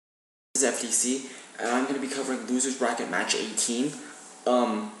This is FTC, and I'm going to be covering Losers Bracket Match 18.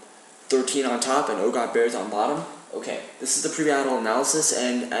 13 on top and OhGodBears on bottom. Okay, this is the pre-battle analysis,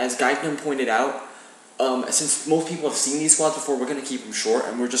 and as Guyton pointed out, since most people have seen these squads before, we're going to keep them short,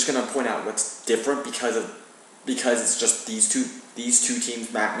 and we're just going to point out what's different because it's just these two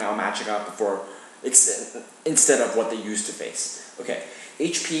teams now matching up instead of what they used to face. Okay,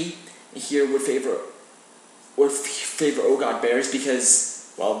 HP here would favor OhGodBears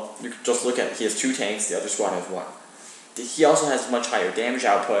because, well, you just look at, he has 2 tanks, the other squad has 1. He also has much higher damage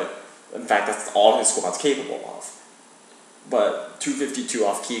output. In fact, that's all his squad's capable of. But 252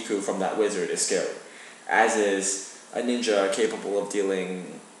 off Kiku from that wizard is scary, as is a ninja capable of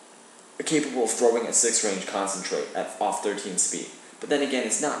throwing at 6 range concentrate at off 13 speed. But then again,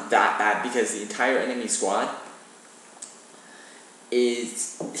 it's not that bad because the entire enemy squad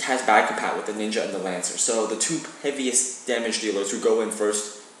has bad compat with the ninja and the lancer. So the 2 heaviest damage dealers who go in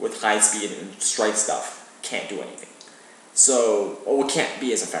first with high speed and strike stuff can't do anything. So, it can't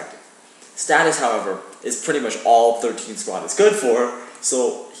be as effective. Status, however, is pretty much all 13 squad is good for,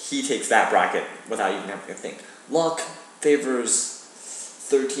 so he takes that bracket without even having to think. Luck favors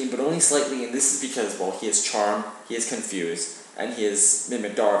 13, but only slightly, and this is because, well, he has Charm, he is Confused, and he has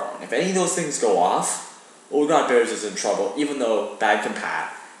Mimic Darvon. If any of those things go off, OhGodBears is in trouble, even though bad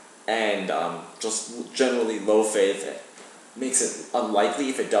compat and just generally low faith makes it unlikely.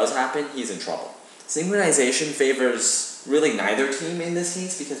 If it does happen, he's in trouble. Synchronization favors really neither team in this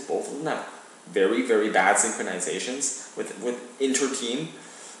case because both of them have very, very bad synchronizations with inter-team.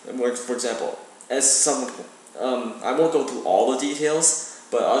 For example, as some, I won't go through all the details,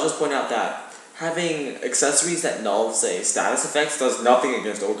 but I'll just point out that having accessories that null, say, status effects does nothing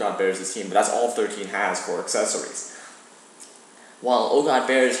against OhGodBears' team, but that's all 13 has for accessories. While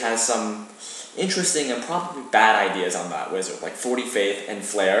OhGodBears has some interesting and probably bad ideas on that wizard, like 40 Faith and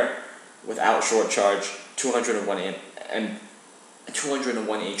Flare without short charge, 201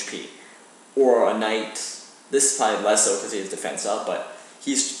 HP. Or a Knight, this is probably less so because he has defense up, but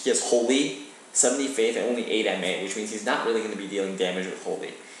he has Holy, 70 Faith, and only 8 MA, which means he's not really going to be dealing damage with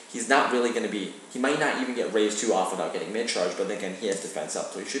Holy. He's not really going to be, he might not even get raised too off without getting mid-charge, but then again, he has defense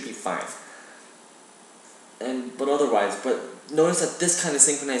up, so he should be fine. But notice that this kind of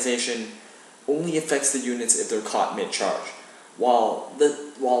synchronization only affects the units if they're caught mid-charge. While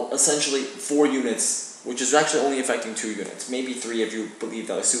essentially 4 units, which is actually only affecting 2 units, maybe 3 if you believe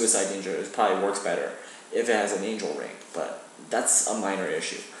that a Suicide Ninja probably works better if it has an Angel Ring, but that's a minor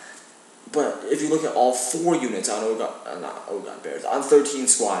issue. But if you look at all 4 units on OhGodBears, on 13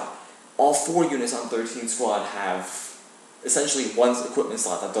 squad, all 4 units on 13 squad have essentially 1 equipment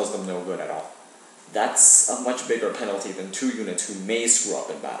slot that does them no good at all. That's a much bigger penalty than 2 units who may screw up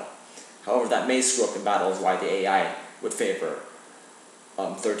in battle. However, that may screw up in battle is why the AI would favor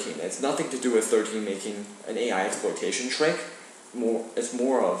 13. It's nothing to do with 13 making an AI exploitation trick. It's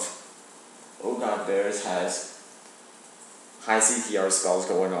more of OhGodBears has high CTR spells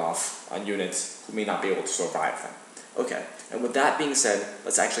going off on units who may not be able to survive them. Okay, and with that being said,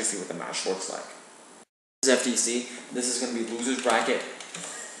 let's actually see what the match looks like. This is FTC. This is going to be Losers Bracket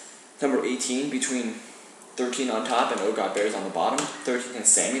number 18 between 13 on top and OhGodBears on the bottom. 13 has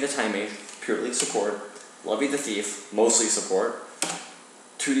Sammy the Time Mage, purely support. Lovey the Thief, mostly support.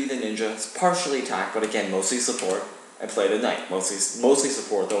 2D the Ninja, partially attack, but again, mostly support. And Play the Knight, mostly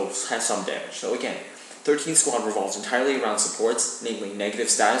support, though has some damage. So again, 13 squad revolves entirely around supports, namely negative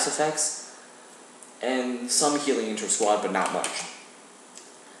status effects, and some healing inter-squad, but not much.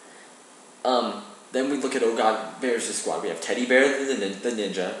 Then we look at OhGodBears' squad. We have Teddy Bear the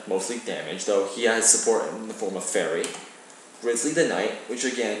Ninja, mostly damage, though he has support in the form of Fairy. Grizzly the Knight, which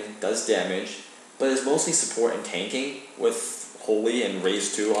again does damage, but is mostly support and tanking, with Holy and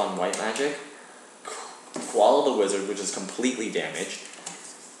Raise 2 on White Magic. Koala the Wizard, which is completely damaged.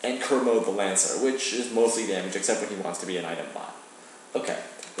 And Kermo the Lancer, which is mostly damaged, except when he wants to be an item bot. Okay,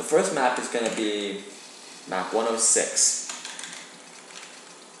 the first map is going to be map 106.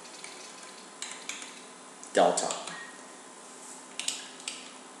 Delta.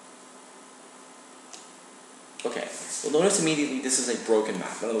 Okay, you'll notice immediately this is a broken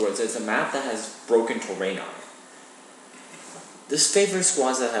map. In other words, it's a map that has broken terrain on it. This favors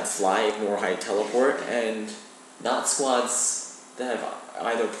squads that have Fly, Ignore, Height, Teleport, and not squads that have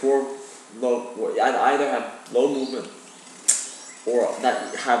either have low movement, or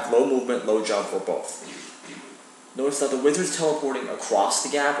that have low movement, low jump, or both. Notice that the Wizard's teleporting across the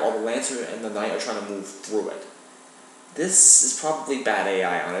gap, while the Lancer and the Knight are trying to move through it. This is probably bad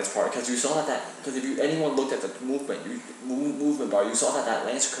AI on its part, because you saw because if anyone looked at the movement bar, you saw that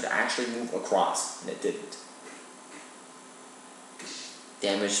Lancer could actually move across, and it didn't.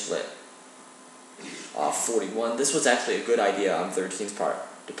 Damage split. 41. This was actually a good idea on 13's part,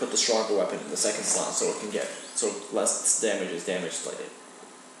 to put the stronger weapon in the second slot so it can get, so less damage is damage slated.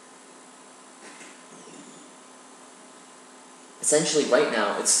 Essentially, right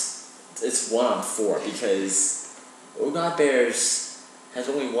now, it's 1 on 4 because OhGodBears has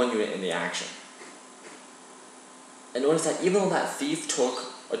only 1 unit in the action. And notice that even though that thief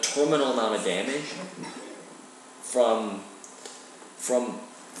took a terminal amount of damage from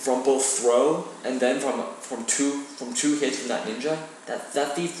both throw and then from two hits from that ninja,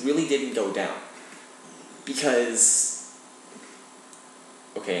 that thief really didn't go down. Because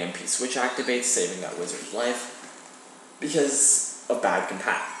okay, MP switch activates, saving that wizard's life. Because of bad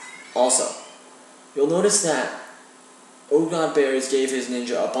compat. Also, you'll notice that OhGodBears gave his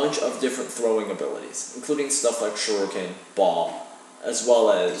ninja a bunch of different throwing abilities, including stuff like shuriken, ball, as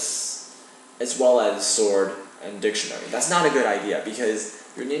well as sword and dictionary. That's not a good idea because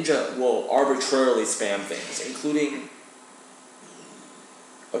your ninja will arbitrarily spam things, including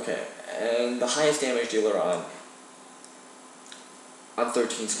and the highest damage dealer on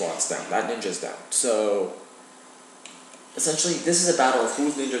 13 squads down. That ninja's down. So essentially, this is a battle of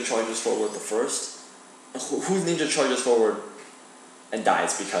whose ninja charges forward the first, whose ninja charges forward and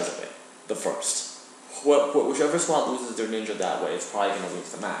dies because of it the first. Whichever squad loses their ninja that way is probably going to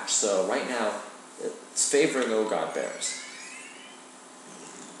lose the match. So right now, it's favoring OhGodBears.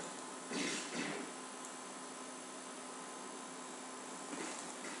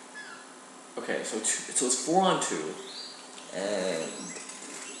 Okay, so it's 4 on 2, and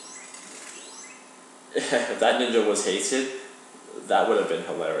if that ninja was hasted, that would have been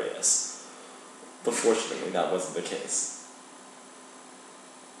hilarious. But fortunately, that wasn't the case.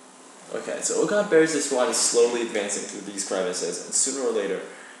 Okay, so OhGodBears' squad is slowly advancing through these crevices, and sooner or later,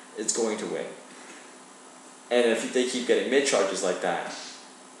 it's going to win. And if they keep getting mid-charges like that,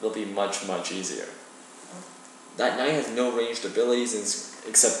 it'll be much, much easier. That knight has no ranged abilities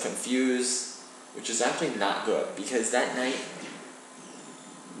except Confuse, which is actually not good, because that knight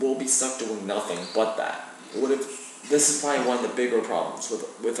will be stuck doing nothing but that. This is probably one of the bigger problems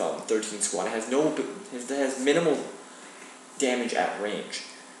with 13 squad. It has minimal damage at range,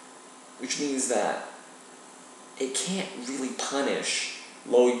 which means that it can't really punish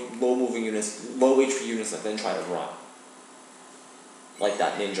low moving units, low HP units that then try to run, like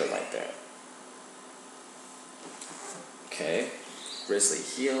that ninja right there. Okay, Grizzly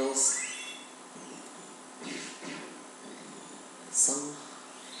heals.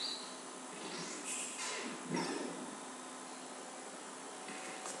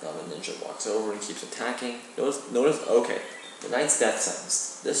 Now the ninja walks over and keeps attacking. Notice, okay, the knight's death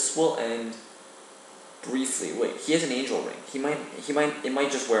sentence. This will end briefly. Wait, he has an angel ring. It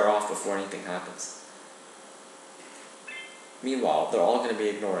might just wear off before anything happens. Meanwhile, they're all going to be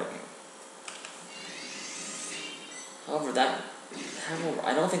ignoring him. However,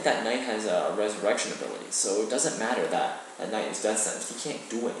 I don't think that knight has a resurrection ability, so it doesn't matter that knight is death sentenced. He can't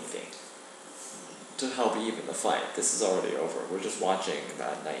do anything to help even the fight. This is already over. We're just watching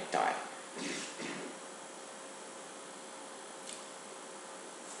that knight die.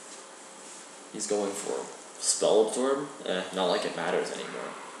 He's going for spell absorb. Not like it matters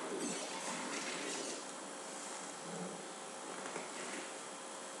anymore.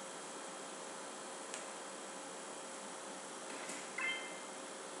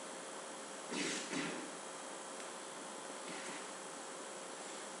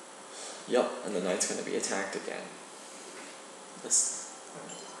 Yep, and the knight's going to be attacked again.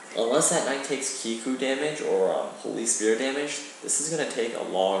 Unless that knight takes Kiku damage or Holy Spear damage, this is going to take a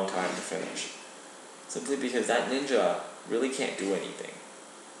long time to finish. Simply because that ninja really can't do anything.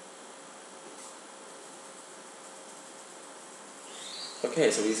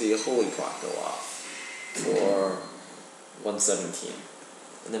 Okay, so we see a Holy Clock go off for 117,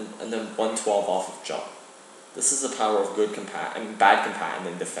 and then 112 off of jump. This is the power of bad compat and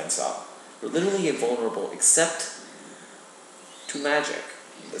then defense up. We're literally invulnerable except to magic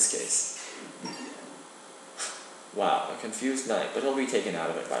in this case. Wow, a confused knight, but he'll be taken out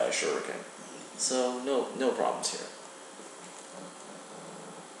of it by a shuriken. So no problems here.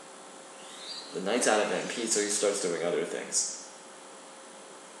 The knight's out of MP, so he starts doing other things.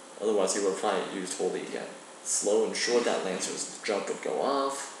 Otherwise he would probably use Holy again. Slow and short, that Lancer's jump would go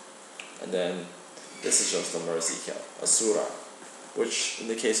off, and then this is just a mercy kill, Asura, which in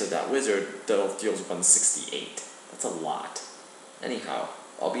the case of that wizard, deals 168. That's a lot. Anyhow,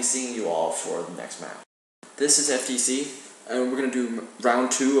 I'll be seeing you all for the next map. This is FTC, and we're going to do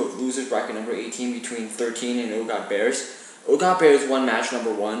round 2 of losers bracket number 18 between 13 and OhGodBears. OhGodBears won match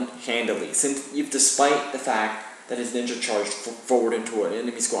number 1 handily, despite the fact that his ninja charged forward into an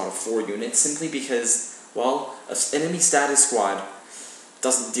enemy squad of 4 units simply because, well, an enemy status squad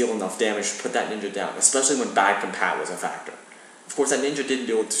doesn't deal enough damage to put that ninja down, especially when bad compat was a factor. Of course, that ninja didn't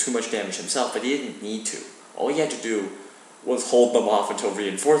deal too much damage himself, but he didn't need to. All he had to do was hold them off until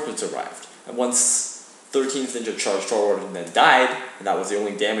reinforcements arrived. And once 13th ninja charged forward and then died, and that was the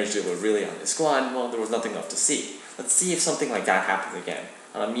only damage dealer really on his squad, well, there was nothing left to see. Let's see if something like that happens again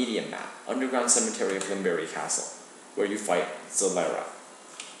on a medium map, Underground Cemetery of Limberry Castle, where you fight Zolera.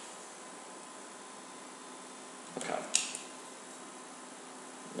 Okay.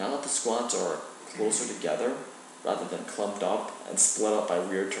 Now that the squads are closer together, rather than clumped up and split up by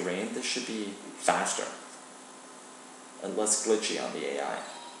weird terrain, this should be faster and less glitchy on the AI.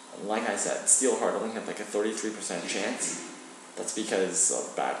 And like I said, Steelheart only had like a 33% chance. That's because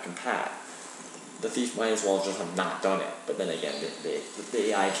of bad compat. The Thief might as well just have not done it, but then again, the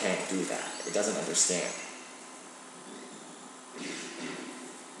AI can't do that. It doesn't understand.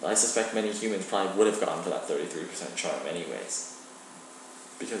 But I suspect many humans probably would have gone for that 33% charm anyways,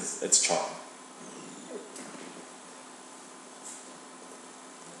 because it's charm.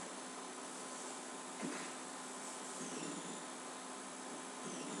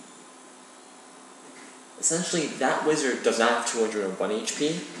 Essentially, that wizard does not have 201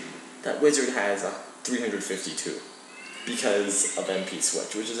 HP. That wizard has 352 because of MP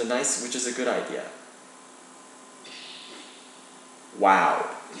switch, which is a good idea. Wow.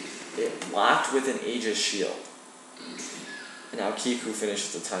 It locked with an Aegis shield. And now Kiku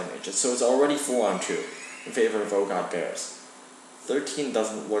finishes the time Aegis, so it's already 4-on-2 in favor of OhGodBears. 13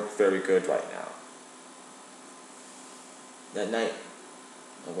 doesn't look very good right now. That knight...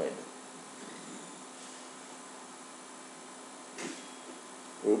 Oh wait.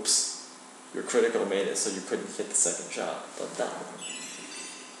 Oops. Your critical made it so you couldn't hit the second shot.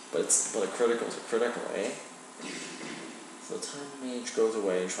 But a critical's a critical, eh? So the time mage goes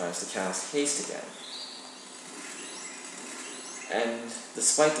away and tries to cast haste again. And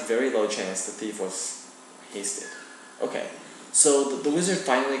despite the very low chance the thief was hasted. Okay, so the wizard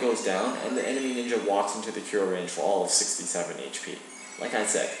finally goes down and the enemy ninja walks into the cure range for all of 67 HP. Like I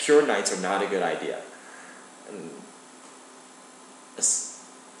said, cure knights are not a good idea. And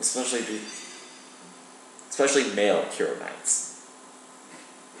especially male cure knights.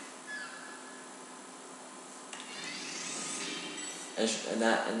 And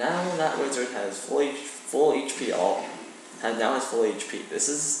now that wizard has full HP now has full HP. This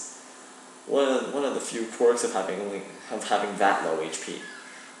is one of the few quirks of having that low HP.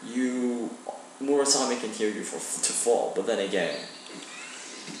 Murasame can heal you to full, but then again,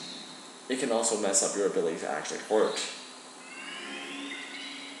 it can also mess up your ability to actually hurt.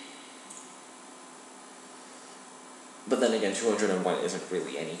 But then again, 201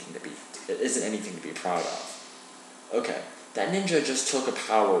 isn't anything to be proud of. Okay, that ninja just took a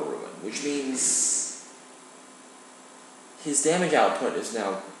power ruin, which means his damage output is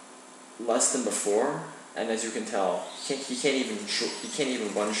now less than before, and as you can tell, he can't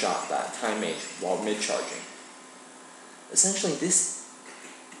even one-shot that time mage while mid-charging. Essentially, this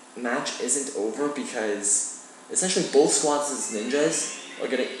match isn't over because essentially both squads' ninjas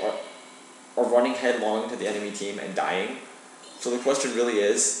are running headlong into the enemy team and dying. So the question really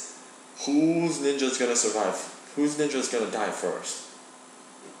is, whose ninja is going to survive? Whose ninja is going to die first?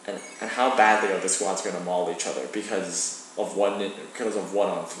 And how badly are the squads going to maul each other because of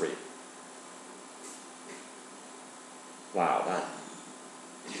 1-on-3? Wow, that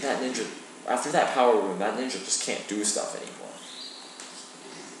ninja, after that power room, that ninja just can't do stuff anymore.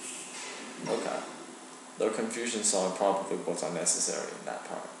 Okay. The confusion song probably was unnecessary in that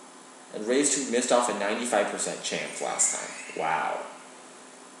part. And Raise 2 missed off a 95% chance last time. Wow.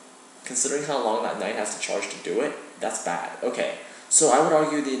 Considering how long that knight has to charge to do it, that's bad. Okay, so I would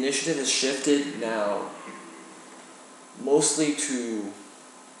argue the initiative has shifted now mostly to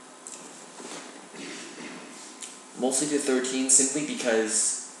 13 simply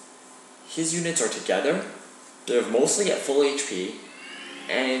because his units are together, they're mostly at full HP,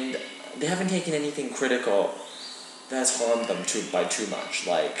 and they haven't taken anything critical that has harmed them by too much.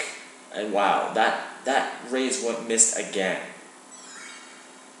 And wow, that Raise missed again.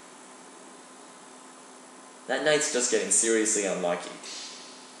 That knight's just getting seriously unlucky.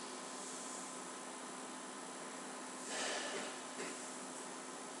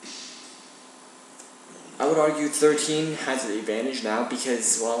 I would argue 13 has the advantage now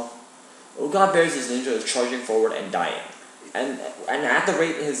because, well, OhGodBears' ninja is charging forward and dying. And at the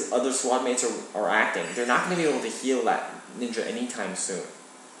rate his other squad mates are acting, they're not going to be able to heal that ninja anytime soon.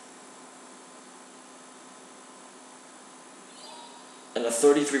 And a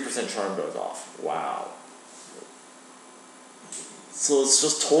 33% charm goes off. Wow. So it's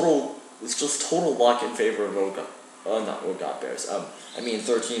just total luck in favor of not OhGodBears. I mean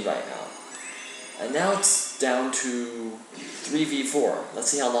 13 right now. And now it's down to 3v4. Let's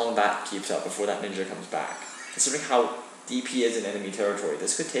see how long that keeps up before that ninja comes back. Considering how deep he is in enemy territory,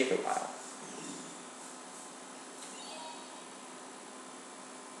 this could take a while.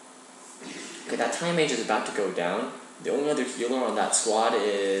 Okay, that time mage is about to go down. The only other healer on that squad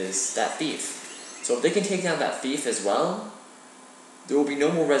is that thief. So if they can take down that thief as well, there will be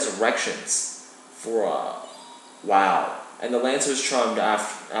no more resurrections for wow. And the Lancer's charmed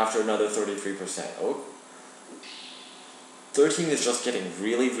after another 33%. Oh, 13 is just getting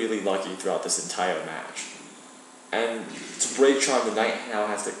really, really lucky throughout this entire match. And to break charm, the Knight now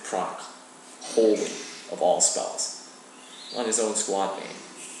has to proc wholly of all spells on his own squad mate.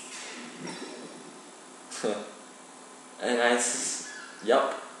 And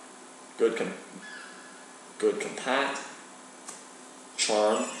yup, good compact,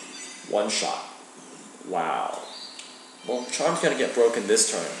 charm, one shot. Wow. Well, charm's gonna get broken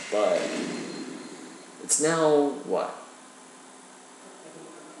this turn, but it's now what?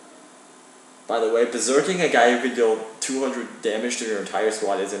 By the way, berserking a guy who can deal 200 damage to your entire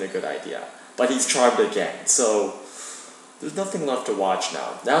squad isn't a good idea. But he's charmed again, so there's nothing left to watch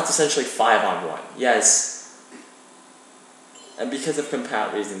now. Now it's essentially 5-on-1. Yes. And because of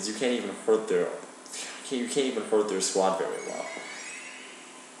compat reasons, you can't even hurt their squad very well.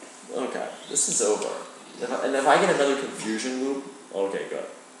 Okay, this is over. And if I get another confusion loop, okay, good.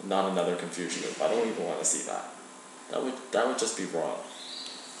 Not another confusion loop. I don't even want to see that. That would just be wrong.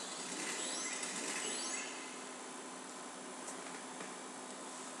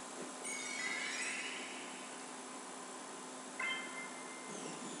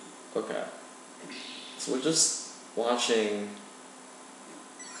 Okay. So we're just watching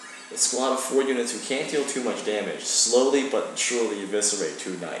a squad of 4 units who can't deal too much damage slowly but surely eviscerate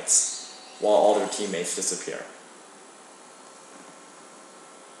 2 knights while all their teammates disappear.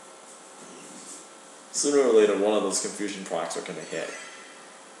 Sooner or later, one of those confusion procs are going to hit.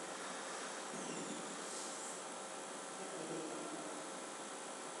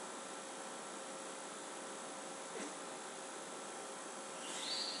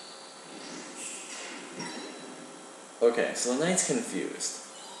 Okay, so the Knight's confused.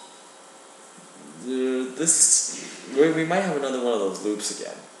 We might have another one of those loops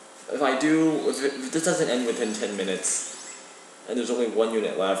again. If this doesn't end within 10 minutes, and there's only 1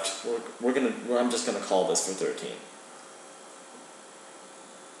 unit left, I'm just gonna call this for 13.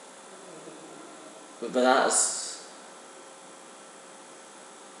 But that's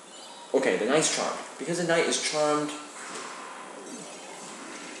okay. The Knight's charmed. Because the Knight is charmed,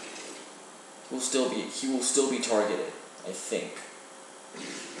 he will still be targeted, I think.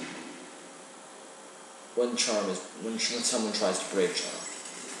 When someone tries to break charm.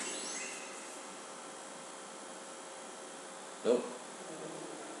 Nope.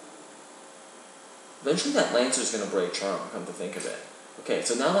 Eventually that Lancer's gonna break charm, come to think of it. Okay,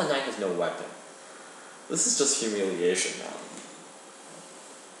 so now that Knight has no weapon. This is just humiliation now.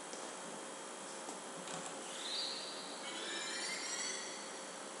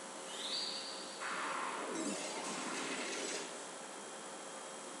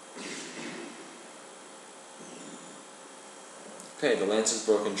 Okay, the Lancer's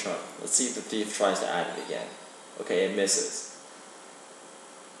broken charm. Let's see if the Thief tries to add it again. Okay, it misses.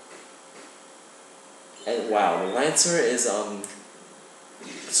 And wow, the Lancer is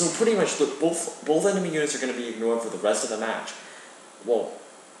so pretty much both enemy units are going to be ignored for the rest of the match. Well,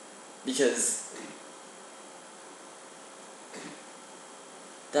 because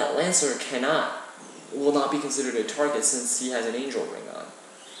that Lancer will not be considered a target since he has an Angel Ring on.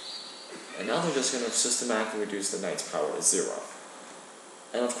 And now they're just going to systematically reduce the Knight's power to 0.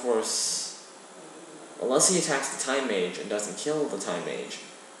 And of course, unless he attacks the Time Mage and doesn't kill the Time Mage,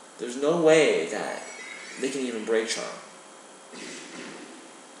 there's no way that they can even break charm.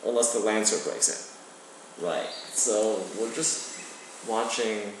 Unless the Lancer breaks it. Right. So we're just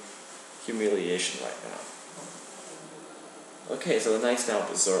watching humiliation right now. Okay, so the Knight's now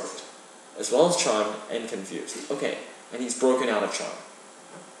berserked. As well as charmed and confused. Okay, and he's broken out of charm.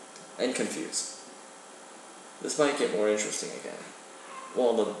 And confused. This might get more interesting again.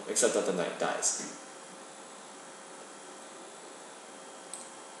 Well, except that the Knight dies.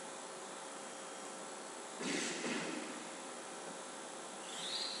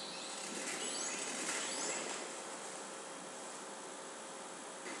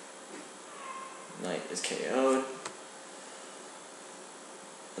 Knight is KO'd.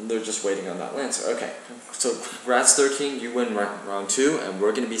 And they're just waiting on that Lancer. Okay, so Rats 13, you win round 2, and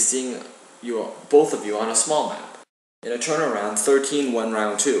we're going to be seeing both of you on a small map. In a turnaround, 13 won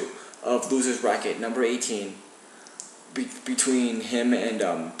round 2 of loser's bracket number 18 between him and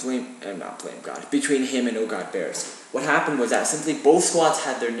between him and OhGodBears. What happened was that simply both squads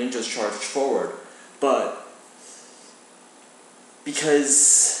had their ninjas charged forward, but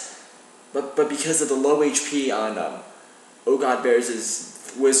because of the low HP on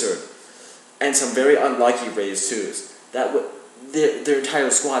OhGodBears' wizard and some very unlucky raise 2s, their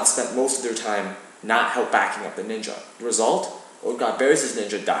entire squad spent most of their time not help backing up the ninja. The result, OhGodBears'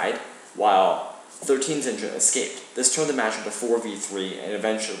 ninja died, while 13's ninja escaped. This turned the match into 4v3 and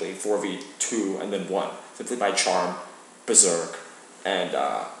eventually 4v2 and then 1, simply by charm, berserk, and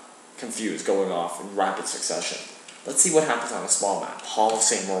confuse going off in rapid succession. Let's see what happens on a small map, Hall of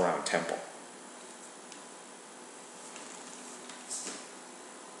St. Morround Temple.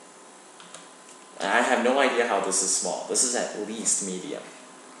 And I have no idea how this is small. This is at least medium.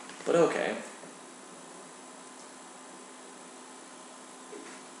 But okay.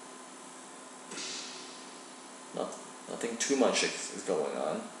 Nothing too much is going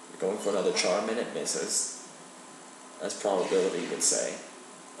on. You're going for another charm and it misses, as probability would say.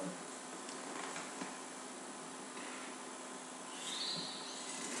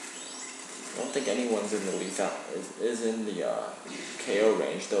 I don't think anyone's in the is in the KO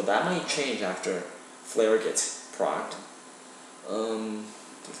range, though that might change after Flare gets procced.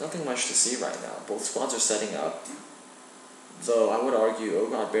 There's nothing much to see right now. Both squads are setting up. Though I would argue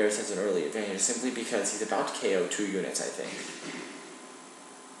OhGodBears has an early advantage simply because he's about to KO 2 units, I think.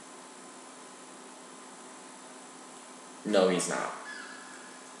 No, he's not.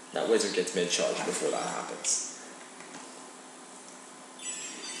 That wizard gets mid-charged before that happens.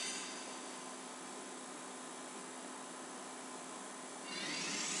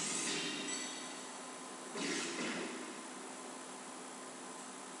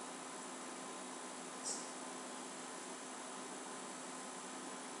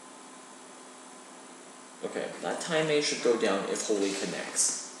 Okay, that time A should go down if Holy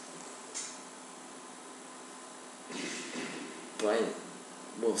connects. Right.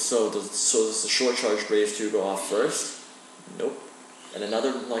 Well, so does the short charge Brave 2 go off first? Nope. And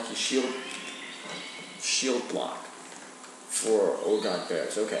another lucky shield block for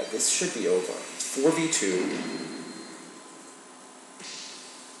OhGodBears. Okay, this should be over. It's 4v2.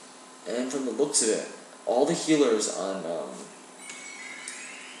 And from the looks of it, all the healers on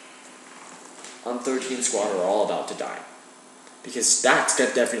 13 squad are all about to die. Because that's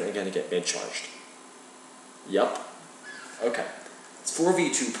definitely going to get mid-charged. Yup. Okay. It's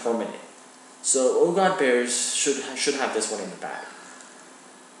 4v2 permanent. So OhGodBears should have this one in the bag.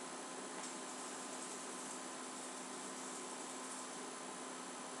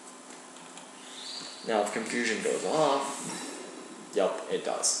 Now if confusion goes off, yup, it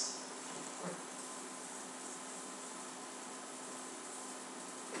does.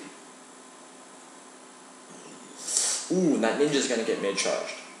 Ooh, that ninja's gonna get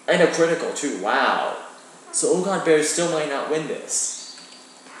mid-charged. And a critical too, wow. So OhGodBears still might not win this.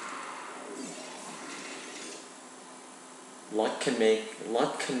 Luck can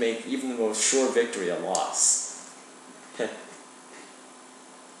make even the most sure victory a loss. Okay,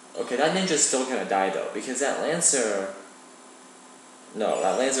 that ninja's still gonna die though, because that Lancer... No,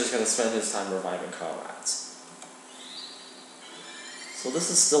 that Lancer's gonna spend his time reviving comrades. So this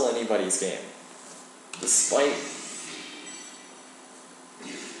is still anybody's game. Despite...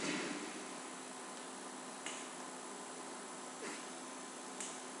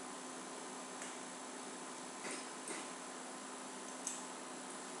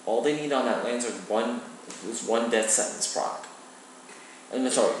 all they need on that Lancer is one death sentence proc. And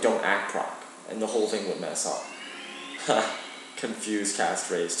sorry, don't act proc. And the whole thing would mess up. Confuse cast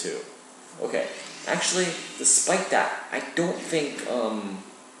raise 2. Okay. Actually, despite that, I don't think,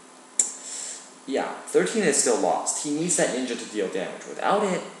 yeah, 13 is still lost. He needs that ninja to deal damage. Without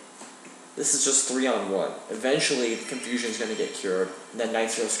it, this is just 3-on-1. Eventually, the confusion is going to get cured, and then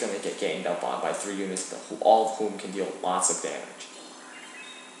Nitro is going to get gained up on by 3 units, all of whom can deal lots of damage.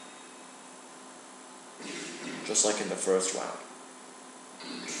 Just like in the first round.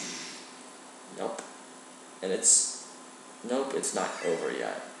 Nope. And nope, it's not over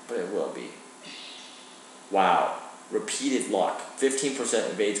yet, but it will be. Wow. Repeated luck.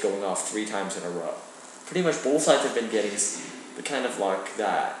 15% evades going off 3 times in a row. Pretty much both sides have been getting the kind of luck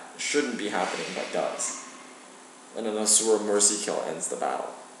that shouldn't be happening, but does. And then a Mercy kill ends the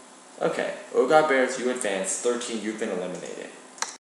battle. Okay, OhGodBears, you advance. 13, you've been eliminated.